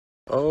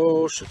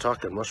Oh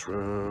Shiitake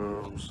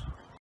Mushrooms.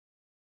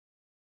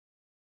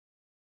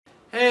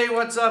 Hey,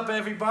 what's up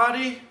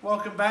everybody?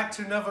 Welcome back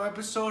to another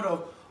episode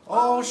of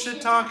Oh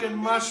Shiitake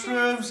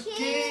Mushrooms.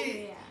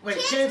 Kids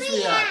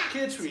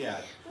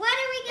React. What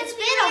are we going to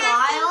be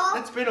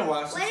It's been a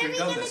while since we've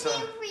done this. What are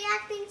we going to be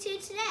reacting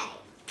to today?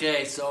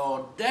 Okay,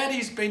 so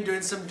Daddy's been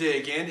doing some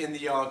digging in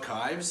the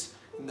archives,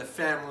 in the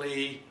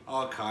family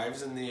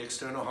archives, in the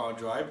external hard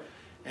drive,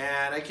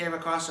 and I came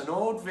across an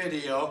old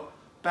video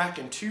back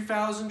in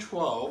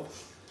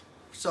 2012.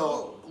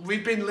 So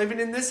we've been living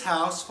in this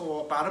house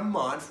for about a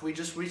month. We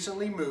just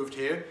recently moved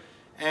here,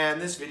 and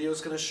this video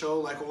is going to show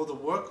like all the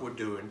work we're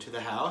doing to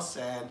the house,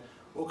 and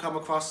we'll come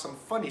across some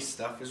funny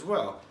stuff as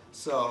well.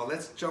 So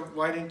let's jump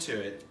right into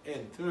it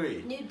in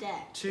 3, New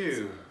deck.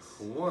 2,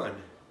 1.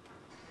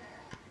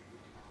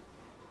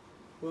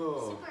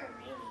 Whoa. Super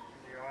rainy.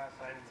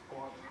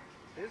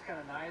 It is kind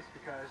of nice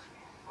because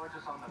we're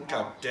just on the Look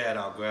how dead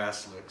our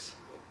grass looks.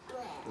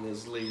 And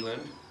there's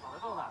Leland. Oh,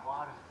 look at all that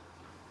water.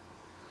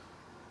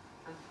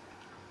 Look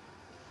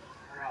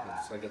at all that.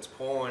 Looks like it's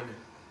pouring.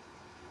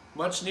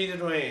 Much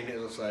needed rain, it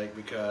looks like,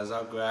 because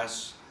our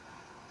grass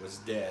was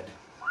dead.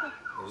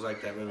 It was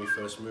like that when we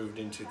first moved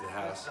into the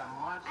house.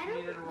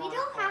 We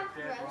don't have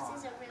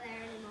roses over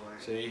there anymore.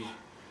 See?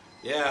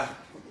 Yeah.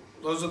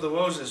 Those are the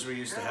roses we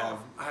used to have.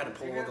 I had to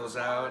pull all those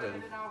out.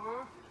 And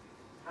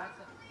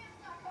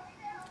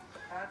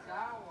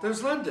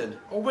there's London.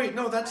 Oh wait,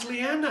 no, that's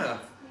Leanna.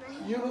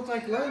 You look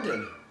like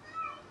London.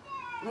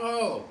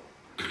 Whoa.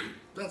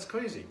 That's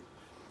crazy.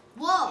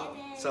 Whoa.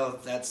 So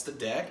that's the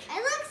deck. I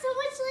look so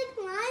much like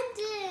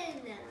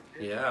London.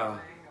 Yeah.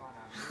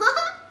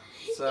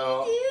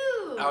 So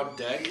You do. our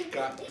deck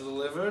got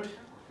delivered.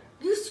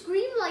 You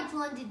scream like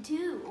London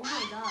too. Oh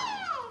my god.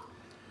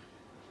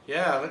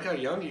 Yeah, look how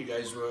young you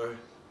guys were.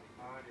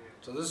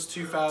 So this is Did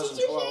you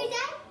 2012. hear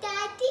that,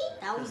 Daddy?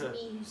 That was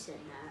me who said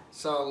that.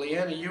 So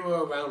Leanna, you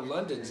were around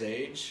London's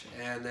age,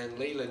 and then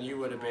Leland, you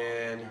would have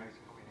been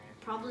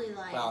Probably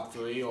like about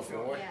 3 or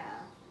 4, Yeah.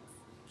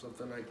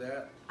 something like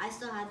that. I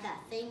still had that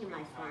thing in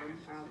my phone,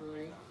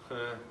 probably.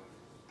 Huh.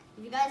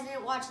 If you guys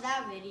didn't watch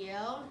that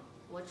video,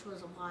 which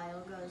was a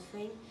while ago's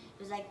thing, it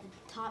was like the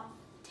top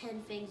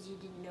 10 things you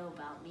didn't know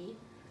about me.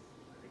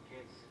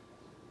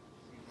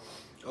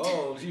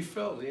 Oh, you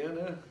felt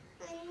Leanna.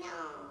 I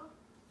know.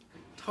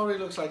 Totally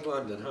looks like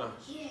London, huh?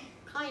 Yeah.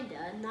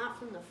 Kinda, not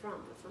from the front,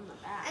 but from the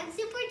back. I'm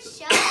super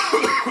chubby.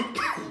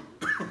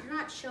 You're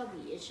not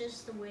chubby, it's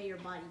just the way your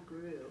body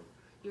grew.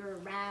 You're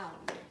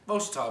round.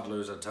 Most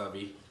toddlers are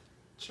tubby.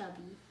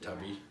 Chubby.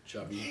 Tubby,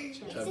 chubby,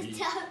 Chubby. chubby. It's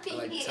a tubby. I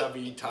like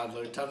tubby,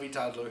 toddler, tubby,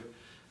 toddler. I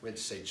meant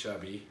to say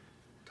chubby,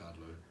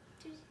 toddler.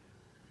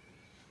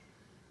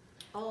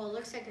 Oh, it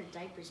looks like her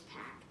diaper's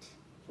packed.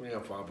 Yeah,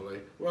 probably.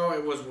 Well,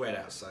 it was wet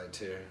outside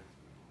too.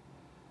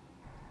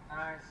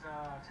 Alright, so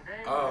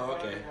today Oh,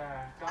 okay.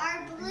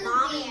 Our blue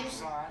Mommy, van.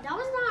 that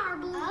was not our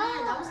blue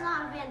van. That was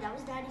not a van. That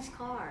was Daddy's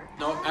car.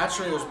 No,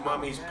 actually it was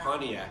Mommy's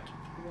Pontiac.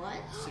 What?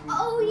 See,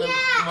 Oh Mom-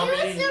 yeah, Mommy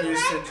it was the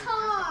used red to,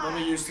 car.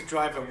 Mommy used to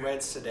drive a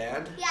red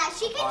sedan. Yeah,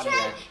 she could Pontiac.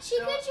 drive. She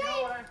could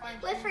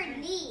drive with her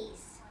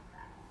knees.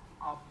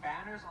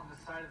 Banners on the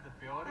side of the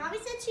building. Mommy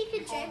said she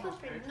could drive with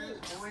her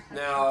knees.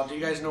 Now, do you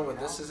guys know what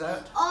this is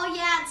at? Oh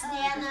yeah, it's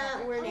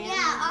Nana. Where Nana Yeah,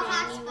 our Nanny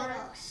hospital.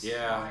 works.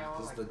 Yeah,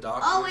 this is the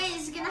doctor. Oh wait,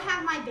 is it gonna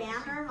have my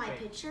banner, my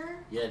picture?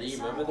 Yeah, do you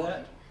remember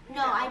that?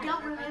 No, I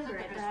don't remember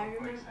it, but I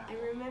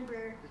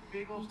remember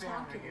you talking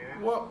about it.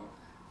 Whoa,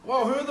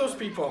 whoa, who are those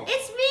people?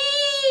 It's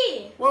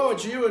me! Whoa,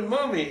 it's you and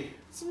Mommy.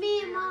 It's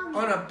me and Mommy.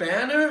 On a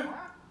banner?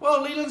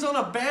 Well, Leland's on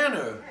a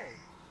banner.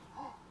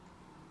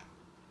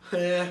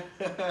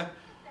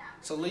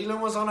 So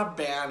Leland was on a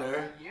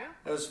banner.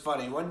 It was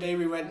funny. One day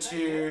we went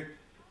to,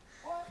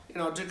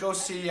 to go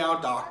see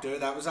our doctor.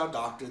 That was our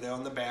doctor there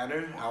on the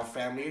banner, our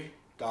family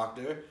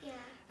doctor. Yeah.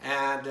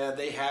 And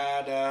they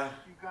had,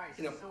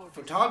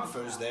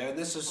 photographers there. And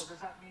this is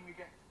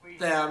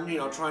them,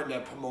 trying to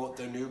promote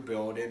their new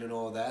building and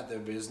all that, their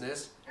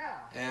business.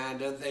 And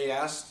they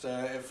asked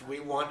if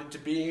we wanted to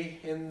be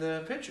in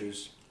the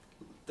pictures.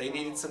 They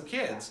needed some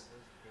kids.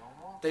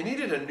 They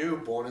needed a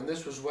newborn, and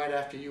this was right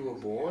after you were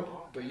born,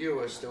 but you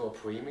were still a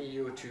preemie,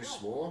 you were too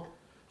small.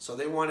 So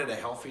they wanted a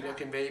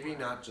healthy-looking baby,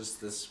 not just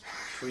this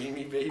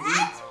preemie baby.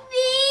 That's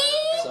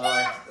me. So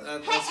Hey,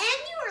 and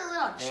you were a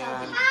little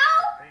chubby. And-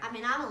 How? I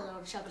mean, I'm a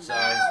little chubby. Sorry.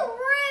 How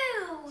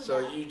rude. So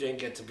you didn't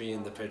get to be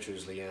in the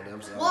pictures, Leanna.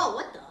 I'm sorry. Whoa,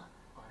 what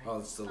the? Oh,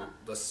 it's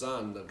the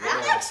sun, the That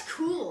girl. looks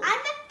cool. I'm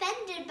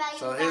offended by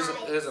So you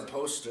here's guys. a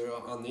poster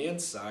on the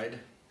inside.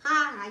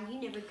 Ha,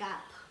 you never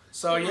got.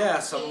 So yeah,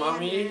 so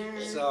Mommy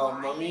Banner.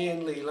 Mommy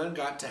and Leland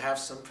got to have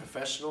some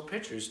professional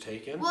pictures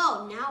taken.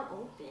 Whoa, now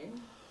open.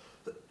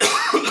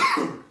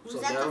 Was So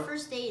that now- the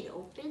first day it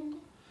opened?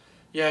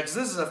 Yeah, because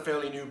this is a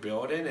fairly new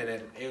building,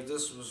 and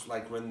this was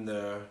like when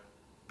the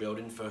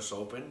building first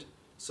opened.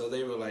 So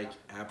they were like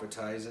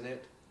advertising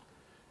it.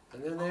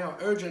 And then they are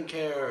urgent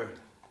care.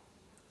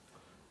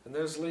 And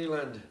there's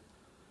Leland.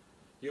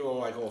 You were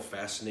like all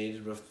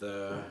fascinated with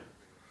the,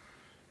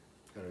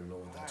 I don't know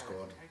what that's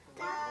called.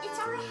 god. It's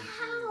our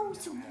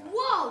house.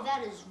 Whoa,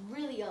 that is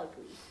really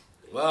ugly.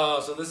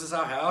 Well, so this is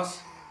our house.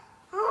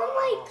 Oh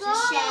my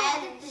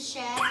god. The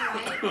shed,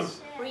 right?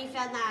 Where you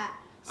found that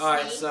snake.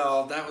 Alright,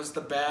 so that was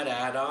the bad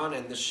add-on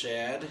and the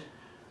shed.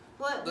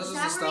 What, this was is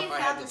that the where stuff you I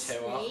had found to the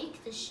tear off.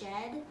 snake, the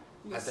shed?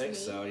 And the I think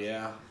snake? so,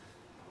 yeah.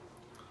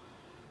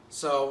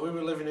 So we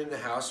were living in the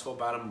house for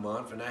about a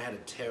month and I had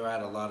to tear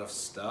out a lot of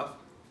stuff.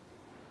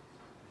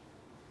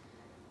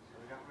 So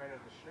we got rid of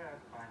the shed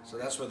finally. So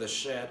that's where the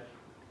shed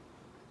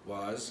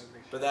was.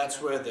 But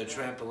that's where the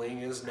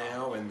trampoline is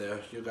now and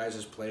your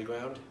guys'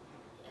 playground.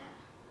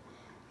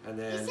 And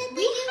He then said that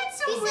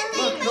you Look,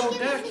 no were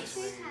deck. gonna get us a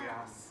tree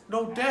house.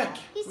 no deck.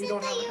 He We said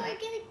don't that have you a were deck.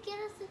 gonna get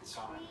us a tree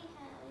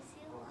house.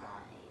 You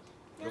lied.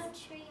 No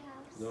tree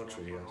house. No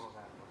tree house.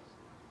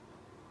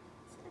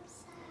 So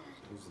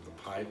sad. These are the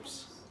pipes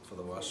for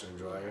the washer and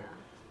dryer.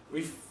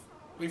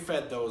 We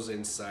fed those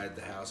inside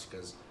the house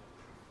because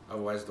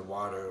otherwise the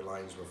water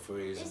lines will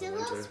freeze in There's the a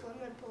little winter.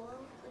 swimming pool.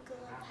 Like a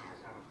little pad.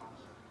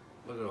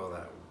 Look at all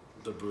that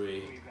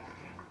debris.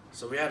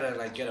 So we had to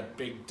like get a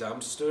big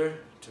dumpster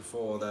to throw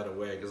all that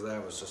away because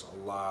that was just a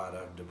lot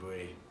of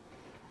debris.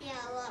 Yeah,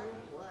 a lot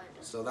of wood.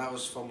 So that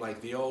was from like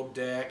the old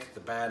deck,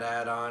 the bad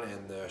add-on,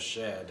 and the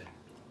shed.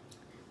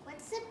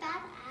 What's the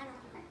bad add-on?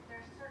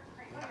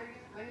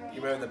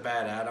 You remember the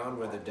bad add-on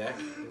where the deck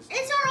is?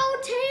 It's our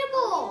old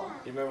table.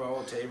 You remember our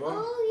old table?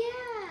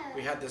 Oh yeah.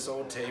 We had this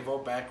old table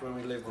back when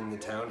we lived in the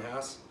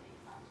townhouse.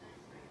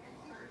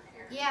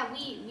 Yeah,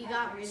 we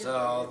got rid of it.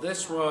 So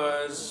this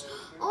was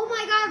Oh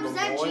my god, was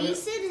that Memorial-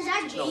 Jason? Is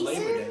that Jason? no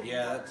Labor Day.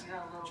 Yeah, that's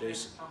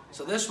Jason.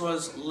 So this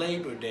was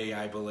Labor Day,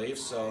 I believe.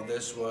 So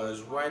this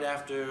was right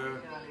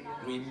after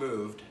we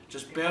moved,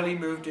 just barely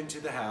moved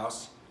into the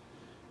house,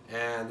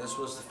 and this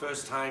was the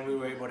first time we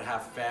were able to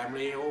have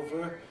family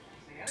over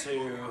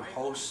to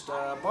host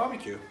a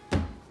barbecue.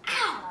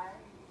 Ow!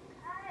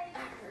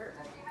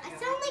 I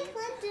sound like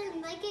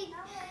Clinton, like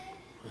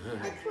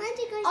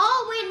Clinton goes.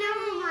 Oh wait,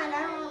 never mind. I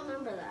don't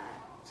remember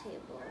that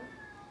table.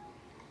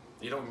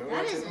 You don't remember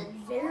That that is table? a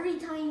very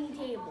tiny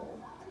table.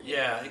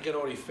 Yeah, it could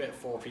only fit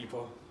 4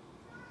 people.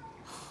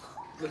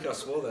 Look how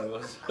small that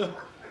was.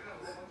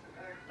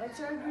 What's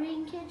our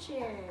green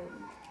kitchen?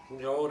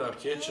 Look how old our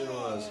kitchen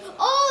was.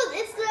 Oh,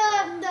 it's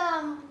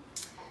the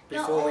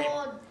Before we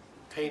old.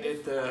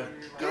 painted the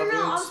No, I was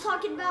cupboards.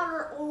 talking about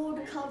our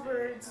old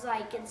cupboards,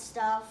 like and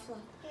stuff,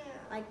 Yeah.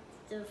 like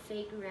the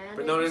fake granite.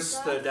 But notice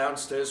and the stuff.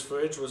 downstairs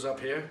fridge was up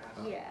here.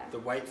 Yeah. The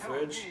white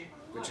fridge,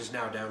 which is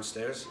now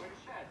downstairs.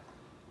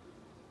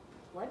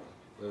 What?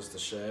 There's the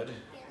shed.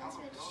 Yeah, that's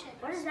where the shed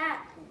What is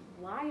that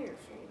wire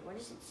thing? What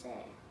does it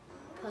say?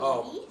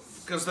 Oh,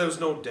 Police? because there was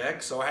no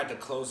deck, so I had to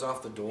close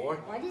off the door.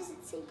 Why does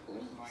it say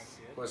police?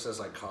 Well, it says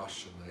like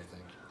caution, I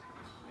think.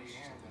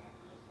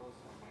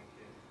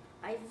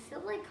 I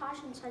feel like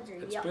caution signs are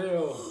It's yellow.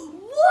 Bill.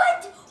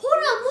 What?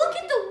 Hold on, look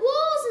at the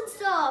walls and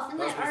stuff. And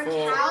That's then our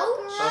before-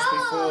 couch. That's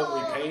before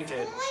we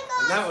painted. Oh my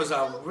And that gosh, was a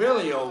so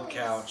really gross. old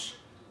couch.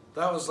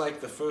 That was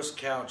like the first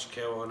couch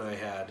Carol and I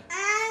had.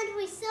 And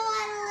we still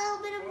had a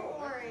little bit of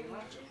orange.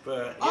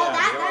 But Oh, yeah,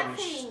 that the orange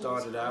thing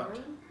started was out.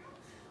 fun.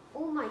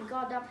 Oh my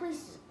god, that place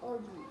is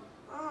ugly.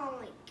 Oh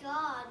my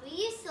god, we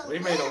used to We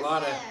live made a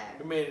lot there.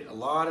 of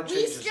We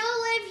changes.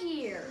 still live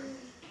here.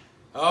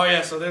 Oh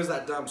yeah, so there's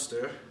that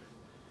dumpster.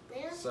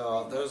 There's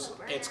So like those, a it's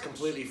branch.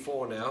 completely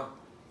full now.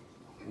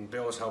 And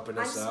Bill's helping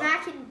I'm us out.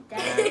 smacking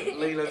And that.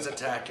 Leland's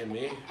attacking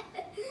me.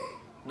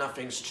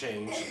 Nothing's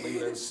changed.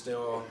 Leland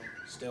still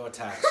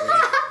attacks me.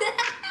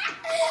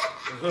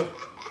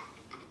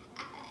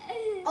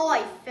 Oh,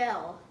 I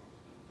fell.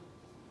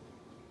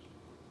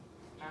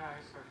 Alright,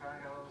 so trying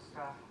to get a little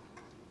stuff.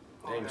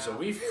 Dang, so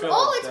we filled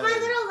Oh, it's that my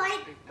in. little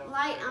light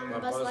My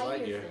Buzz Buzz Lightyear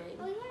Lightyear. thing.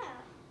 Oh yeah.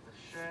 The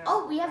shed,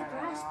 Oh, we have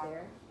grass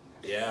there.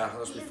 Yeah, that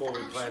was before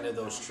we planted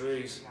those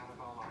trees.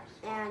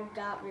 And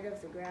got rid of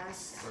the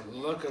grass. And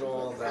look at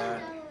all that. I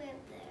don't live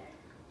there.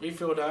 We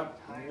filled up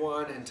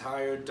one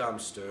entire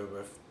dumpster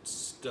with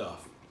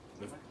stuff,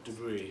 with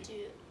debris.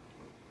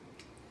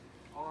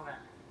 All of that.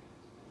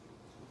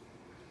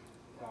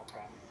 Oh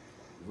crap.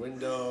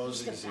 Windows,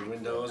 you can see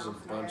windows, a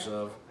bunch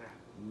of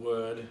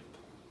wood.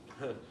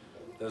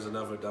 There's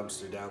another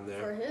dumpster down For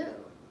there. who?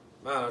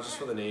 I don't know, just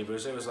for the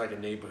neighbors. It was like a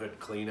neighborhood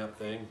cleanup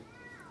thing.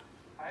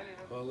 Hi, Leland.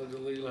 Oh, look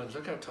at Leland.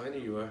 Look how tiny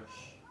you are.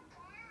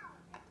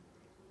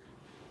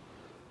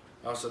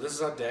 Oh, so this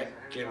is our deck.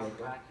 Here's Again, our look.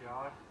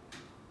 backyard.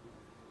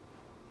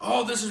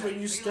 Oh, this is where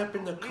you step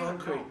in the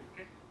concrete.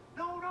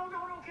 No,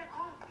 get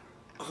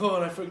off. Oh,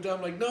 and I freaked out.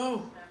 I'm like,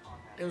 no.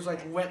 It was like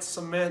wet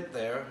cement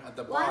there at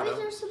the Why was bottom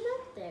there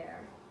cement there?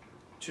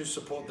 to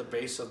support the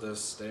base of the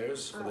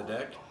stairs for the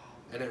deck.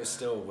 And it was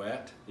still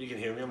wet. You can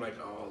hear me. I'm like,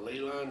 oh,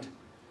 Leland.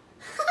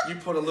 You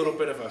put a little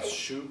bit of a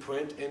shoe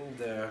print in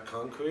the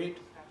concrete.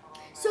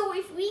 So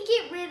if we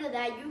get rid of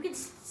that, you can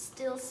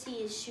still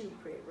see his shoe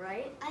print,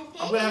 right? I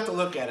think I'm going to have to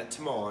look at it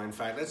tomorrow. In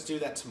fact, let's do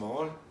that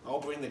tomorrow. I'll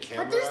bring the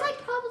camera But there's out. like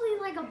probably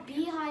like a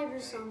beehive or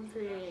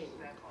something.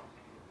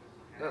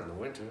 Not in the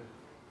winter.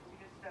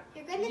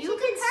 you're gonna You take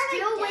can apart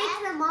still our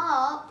wake deck. them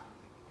up.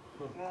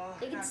 Well,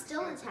 They can not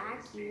still good,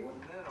 attack but you. a little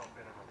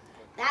bit of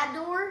a- That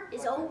door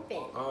is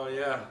open. Oh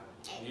yeah.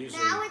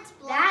 Usually. Now it's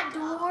That blocked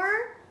off.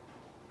 door,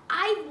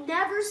 I've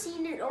never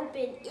seen it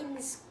open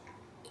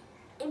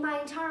in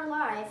my entire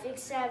life,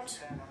 except,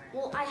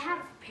 well, I have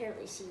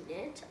apparently seen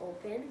it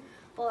open,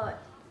 but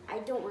I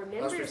don't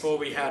remember. That's before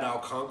we had our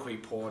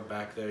concrete poured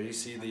back there. You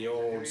see the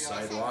old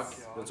sidewalk?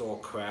 It's all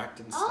cracked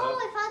and stuff. Oh,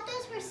 I thought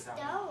those were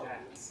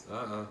stones.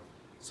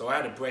 So I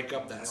had to break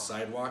up that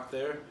sidewalk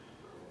there,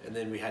 and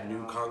then we had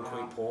new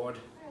concrete poured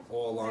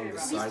all along the We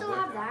side still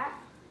there. have that.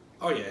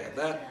 Oh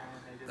yeah,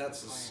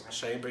 that's a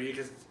shame, but you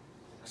can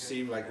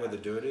see like where the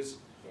dirt is,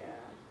 Yeah.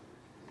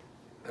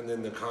 and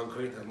then the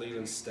concrete that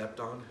Leland stepped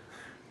on.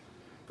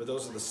 But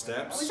those are the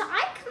steps. Was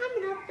I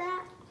climbing up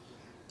that?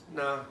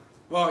 No.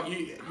 Well,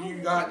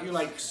 you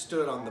like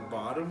stood on the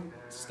bottom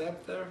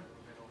step there.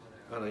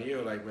 I don't know, you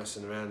were like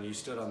messing around. You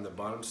stood on the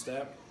bottom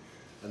step,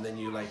 and then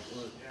you like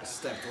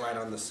stepped right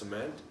on the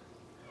cement.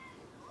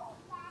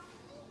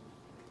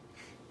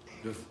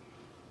 There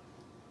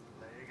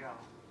you go.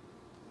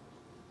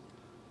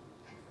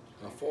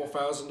 A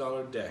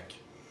 $4,000 deck,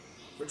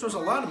 which was a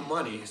lot of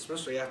money,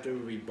 especially after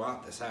we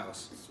bought this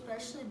house.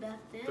 Especially back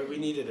then. But we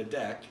needed a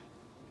deck.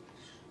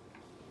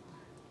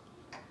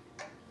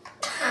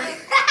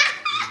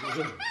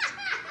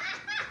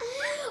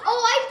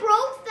 Oh, I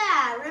broke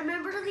that.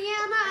 Remember, Leanna?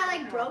 I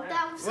like broke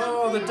that with something.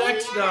 Well, the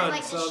deck's Yeah, done,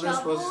 like so a this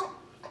shovel. was.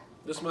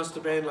 This must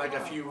have been like a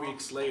few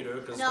weeks later,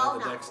 because No, now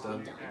the no, deck's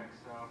done. done. Okay,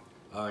 so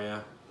Oh yeah.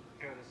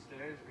 go to the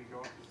stairs. We go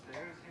up the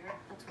stairs here.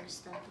 That's what I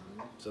stepped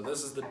on. So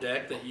this is the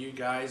deck that you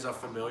guys are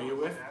familiar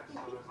with, So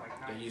there's like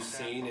that 9 you've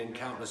steps seen in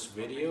countless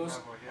videos,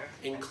 over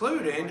here.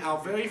 including our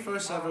very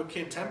first ever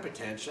kid temper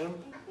tantrum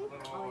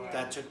Little,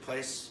 that took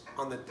place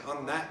on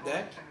that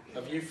deck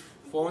of you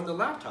falling the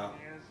laptop.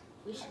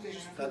 We should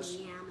just put That's-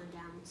 Leanna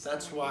down.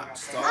 That's what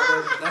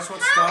started. That's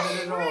what started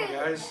it all,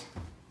 guys.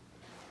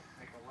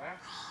 Make a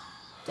left.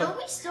 Don't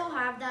we still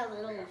have that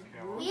little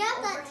We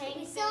have that. overhang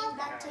We still have thing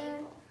that back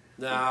too.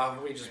 there? No,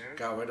 we just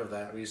got rid of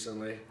that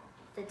recently.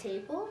 The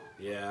table?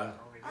 Yeah.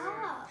 Over here. Oh.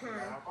 Huh.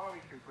 Our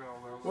barbecue grill.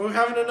 Where We're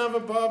having another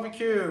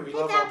barbecue. We I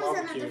love think our that was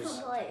in a barbecues.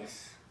 different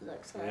place.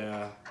 Looks like.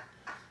 Yeah.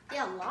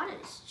 Yeah, a lot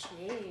has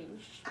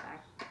changed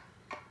back.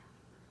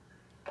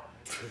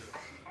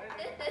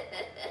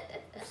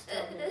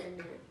 Still living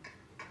it.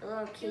 A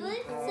little It kitty looks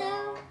pool.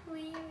 so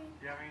weird.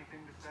 you have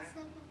anything to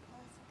say?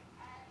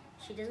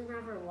 She doesn't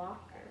have her walker.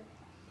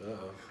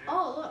 Uh-oh.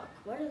 Oh, look.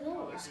 What are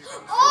those?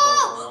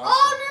 Oh,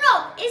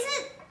 Oh, no.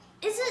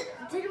 Is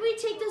it, did we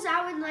take those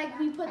out and like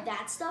we put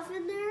that stuff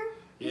in there?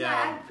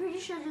 Yeah. I'm pretty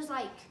sure there's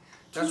like.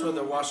 That's where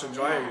the washer and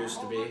dryer used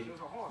to be. There's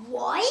a horse.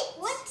 What?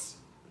 What?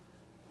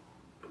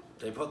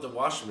 They put the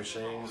washing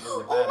machine in the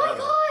bed. Oh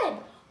my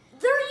god!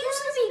 There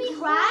used to be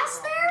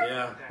grass there?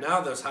 Yeah.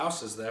 Now there's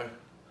houses there.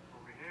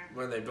 Over here.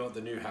 When they built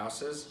the new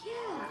houses,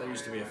 Yeah. there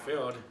used to be a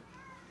field.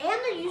 And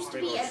there used to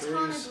Big be a old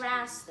ton trees. of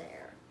grass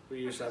there. We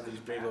used to have these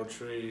big old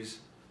trees.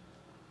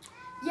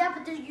 Yeah,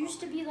 but there used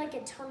to be like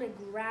a ton of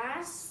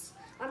grass.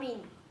 I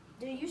mean,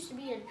 there used to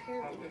be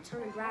apparently a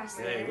ton of grass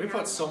there. Hey, we Now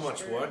put so it's much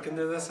dirt. work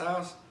into this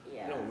house.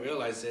 Yeah. You don't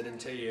realize it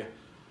until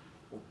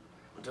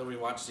we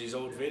watch these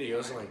old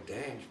videos. I'm like,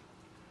 dang.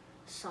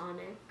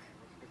 Sonic.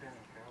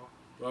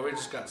 Well, we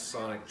just got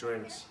Sonic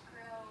drinks.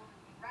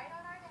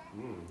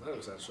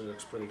 That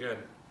looks pretty good.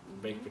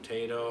 Baked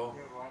potato,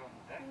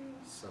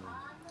 some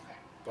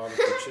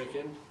barbecue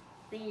chicken.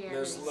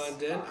 There's Leanna's.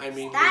 London. I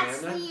mean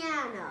That's Leanna.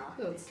 Leanna.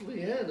 That's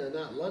Leanna,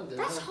 not London.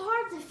 That's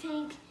hard to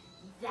think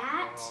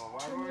that Oh, why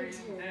turned were you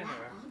into eating that dinner?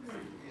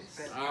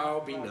 ugliness.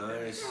 Oh, be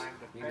nice.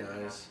 Be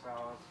nice.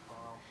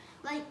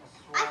 Like,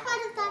 I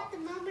thought of that the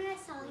moment I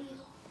saw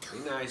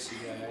you. Be nice, you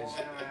guys.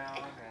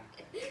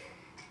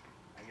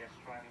 I guess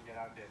trying to get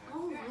out dinner.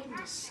 Oh, I'm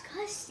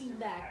disgusting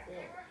back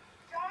there.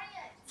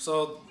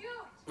 So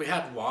we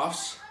had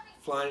wasps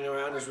flying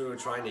around as we were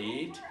trying to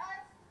eat.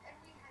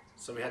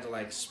 So we had to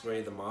like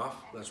spray them off.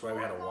 That's why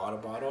we had a water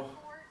bottle.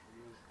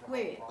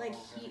 Wait, like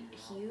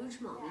huge,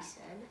 Mommy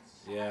said.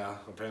 Yeah,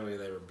 apparently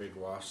they were big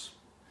wasps.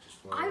 Just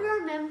I flying around.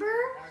 remember.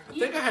 I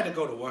think I had to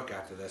go to work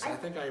after this. I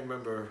think I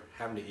remember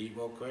having to eat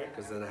real quick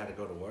because then I had to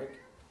go to work.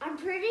 I'm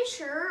pretty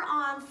sure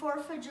on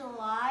 4th of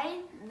July,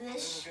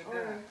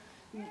 or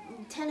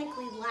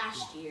technically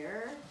last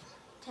year,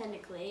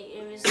 technically,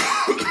 it was,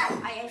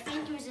 I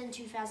think it was in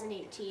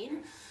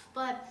 2018,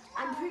 but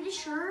I'm pretty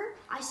sure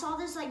I saw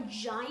this like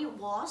giant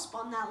wasp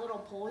on that little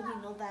pole,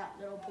 you know that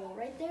little pole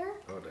right there?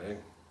 Oh dang.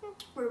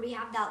 Where we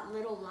have that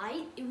little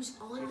light, it was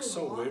on Looks the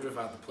so wall. weird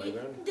without the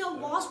playground. The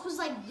wasp was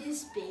like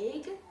this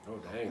big Oh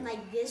and dang.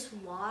 like this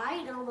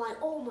wide, and I'm like,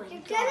 oh my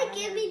You're god. gonna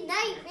give me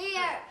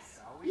nightmares.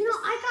 You know,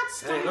 I got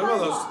stung Hey, by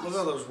look wasps.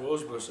 at those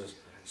rose bushes.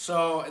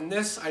 So in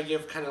this, I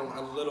give kind of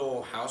a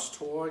little house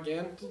tour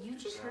again. Did you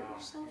just hurt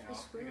yourself? I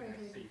swear I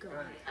heard you go.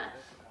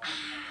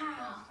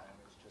 Ow.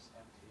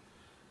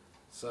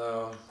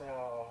 So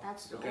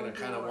That's the we're gonna old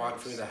kind of doors. walk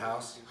through the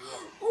house.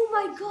 Oh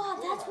my god,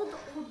 that's what the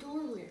old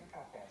door went.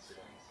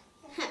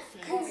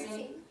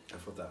 I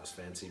thought that was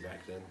fancy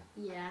back then.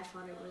 Yeah, I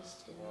thought it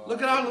was too.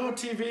 Look at our little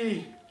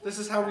TV. This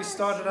is how we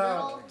started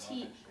out.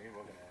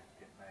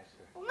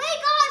 Oh my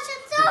gosh,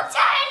 it's so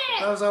tiny!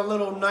 That was our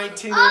little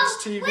 19-inch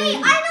TV. Wait, I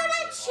know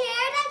that chair.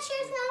 That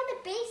chair's now in the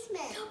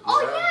basement.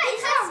 Oh Yeah. yeah,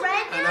 is that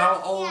red And now?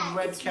 our old Yeah,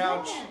 red it's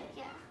couch. red.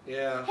 Yeah.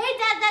 Yeah. Hey,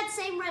 that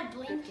same red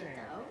blanket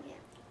though.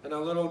 And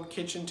our little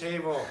kitchen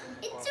table.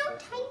 It's so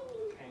tiny.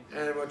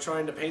 And we're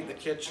trying to paint the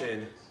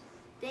kitchen.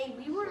 Dang,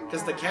 we were.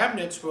 Because the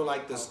cabinets were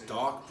like this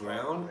dark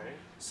brown.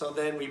 So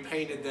then we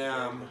painted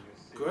them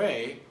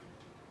gray.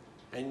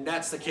 And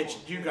that's the kitchen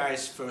you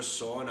guys first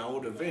saw in our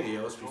older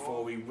videos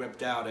before we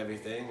ripped out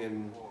everything.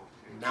 And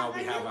now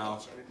we have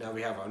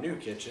our new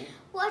kitchen.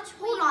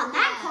 Hold on,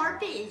 that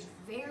carpet is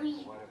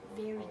very,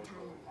 very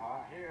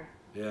tiny.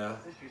 Yeah.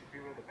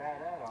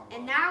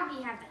 And now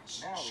we have a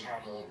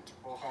giant.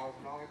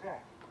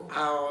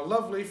 Our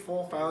lovely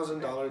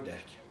 $4,000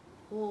 deck.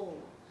 Oh,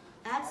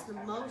 that's the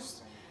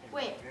most.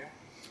 Wait,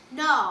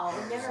 no,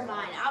 never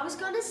mind. I was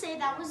gonna say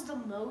that was the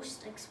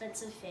most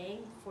expensive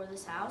thing for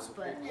this house,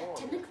 but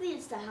technically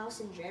it's the house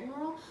in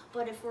general.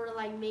 But if we're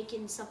like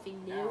making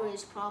something new,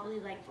 it's probably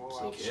like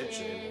the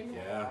kitchen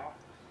Yeah.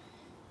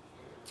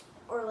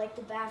 or like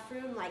the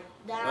bathroom, like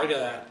that. Look at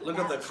that. Look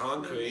at the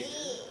concrete.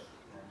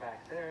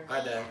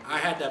 I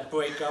had to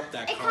break up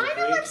that It kind of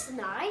concrete looks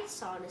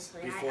nice,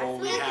 honestly. before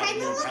we Yeah, had a kinda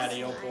new looks-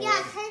 patio board. Yeah,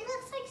 it kind of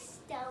looks like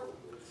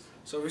stone.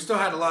 So we still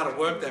had a lot of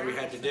work that we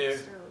had to do.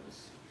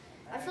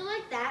 I feel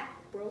like that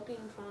broken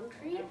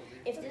concrete,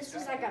 if this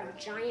was like a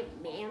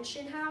giant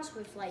mansion house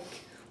with like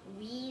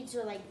weeds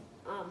or like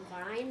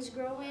vines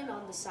growing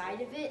on the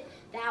side of it,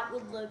 that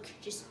would look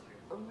just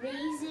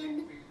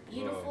amazing,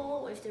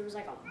 beautiful. If there was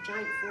like a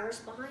giant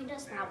forest behind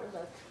us, that would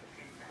look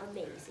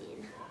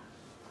amazing.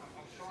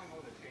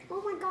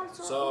 Oh my god,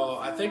 So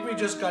I think we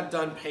just got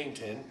done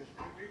painting.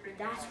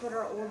 That's what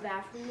our old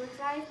bathroom looked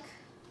like.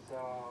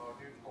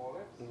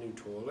 New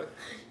toilet.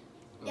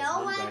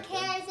 No one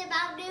cares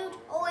about new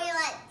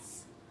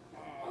toilets.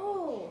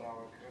 Oh.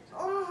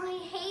 Oh, I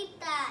hate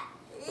that.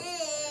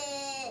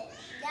 Ugh.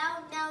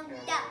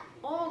 No.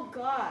 Oh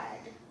god.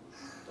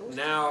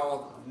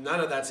 Now, none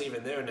of that's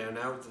even there now.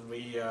 Now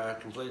we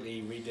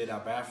completely redid our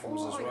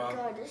bathrooms Oh as my well.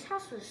 god, this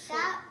house was so...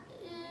 That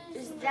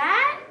Is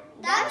that?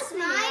 That's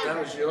mine. That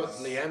was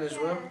Leanna's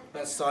room.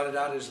 That started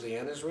out as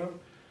Leanna's room.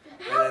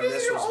 How And then does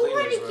this it was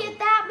already Lena's room. get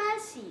that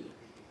messy?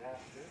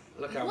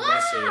 Look how Wow.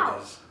 messy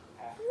it is.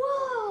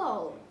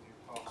 Whoa!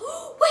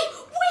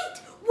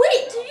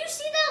 Wait! Did you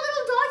see that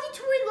little doggy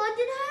toy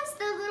London has?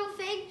 That little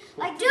thing?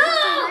 Like Dude, with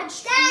the red that's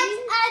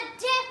string? a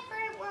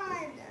different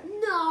one.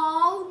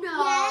 No.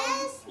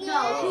 Yes.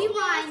 No,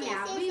 rewind yes,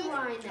 now. yes, yes.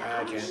 Rewind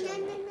now. Okay.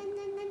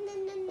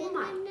 Oh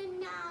my.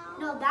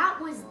 No, that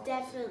was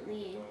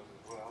definitely...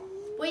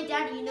 Wait,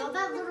 Daddy, you know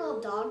that little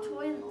dog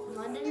toy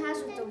London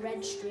has with the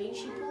red string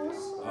she pulls?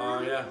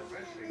 Oh yeah.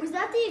 Was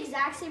that the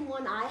exact same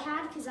one I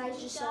had? Because I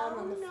just saw it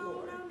on the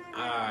floor.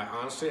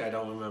 Honestly, I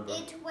don't remember.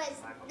 It was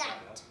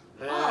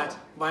that.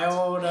 My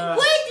old.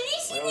 Wait, did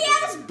you see my old-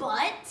 Leanna's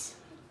butt?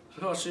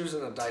 Oh, she was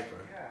in a diaper.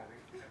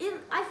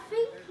 I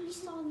think we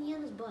saw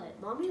Leanna's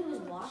butt. Mommy was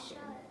watching.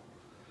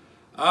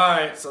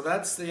 Alright, so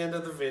that's the end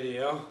of the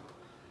video.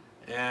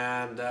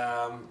 And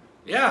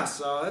yeah,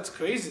 so that's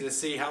crazy to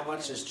see how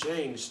much has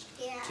changed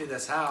Yeah. to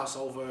this house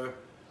over the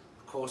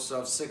course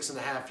of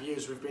 6.5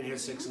 years. We've been here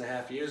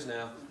 6.5 years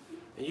now.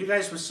 And you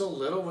guys were so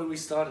little when we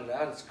started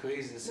out. It's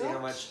crazy to see No how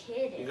much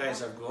kidding. you guys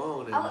have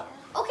grown. And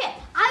Okay,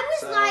 I was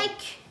So-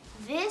 like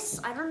this.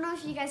 I don't know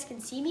if you guys can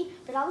see me,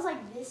 but I was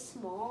like this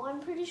small, I'm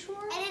pretty sure.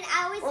 And then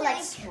I was Or like,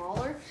 like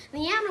smaller.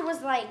 Leanna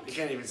was like you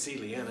can't even see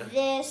Leanna.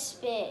 this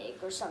big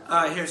or something.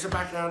 Alright, here's the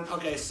background.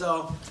 Okay,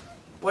 so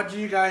what do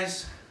you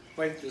guys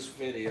rate this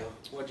video?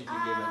 What did you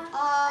give it? like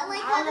out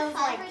out of of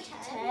 5 like or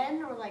 10.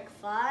 10 or like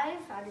 5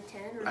 out of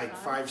 10 or Like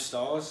 5. 5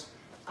 stars?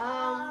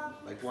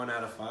 Like 1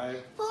 out of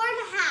 5?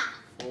 4.5.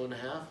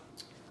 4.5?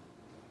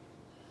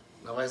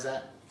 Now why is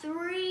that? 3.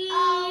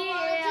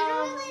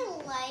 I didn't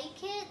really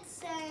like it,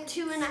 so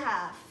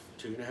 2.5.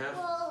 2.5?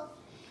 well,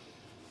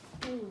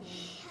 I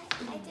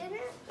didn't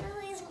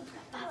really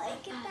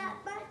like it that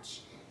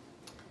much.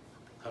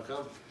 How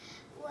come?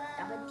 Well,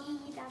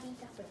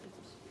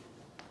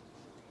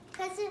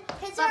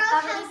 because our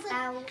house,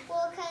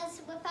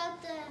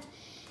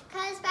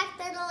 because back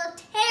then it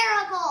looked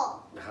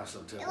terrible. The house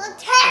looked It terrible.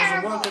 looked It was a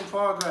terrible. work in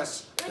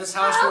progress. It This was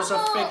house was a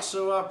terrible.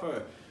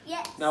 fixer-upper.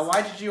 Yes. Now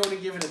why did you only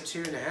give it a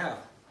 2.5?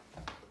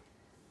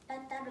 I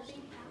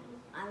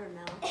don't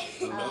know.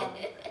 Don't know.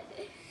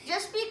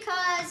 Just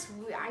because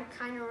I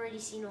kind of already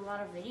seen a lot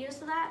of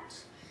videos of that.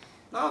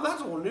 No,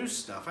 that's all new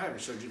stuff. I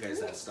haven't showed you guys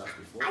that stuff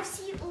before. I've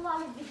seen a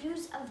lot of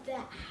videos of the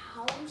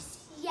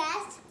house.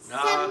 Yes.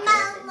 Oh,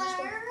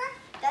 Similar.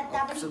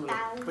 That Similar.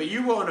 But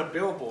you were on a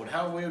billboard.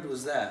 How weird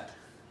was that?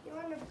 You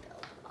want to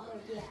build? Oh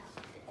yeah.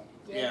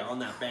 Yeah, on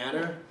that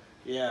banner.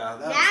 Yeah,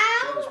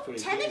 that was Now, pretty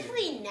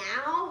technically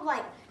now,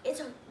 like, it's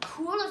a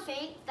cool to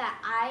think that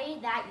I,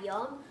 that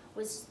young,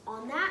 was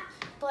on that.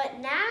 But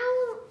now,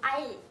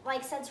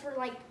 since we're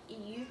like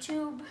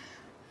YouTube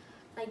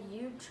like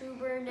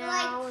YouTuber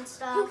now and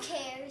stuff. Who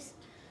cares?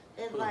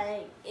 And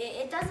like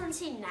it doesn't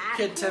seem that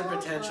Kid cool,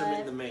 temper tantrum but,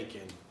 in the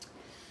making.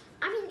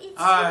 I mean, it's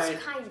Alright,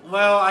 kind of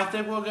well, I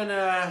think we're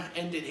gonna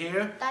end it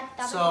here.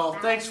 That So, would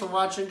be thanks bad. for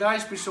watching,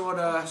 guys. Be sure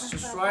to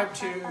subscribe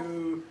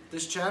to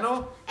this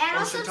channel. And Oh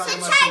also Shiitake Subscribe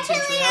Mushrooms to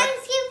Teach React.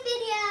 Leland's cute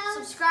videos.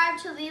 Subscribe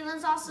to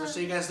Leland's awesome We'll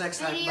see you guys next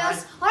time. Bye.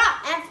 videos. Hold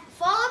on, and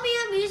follow me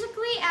on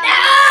Musically.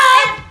 No!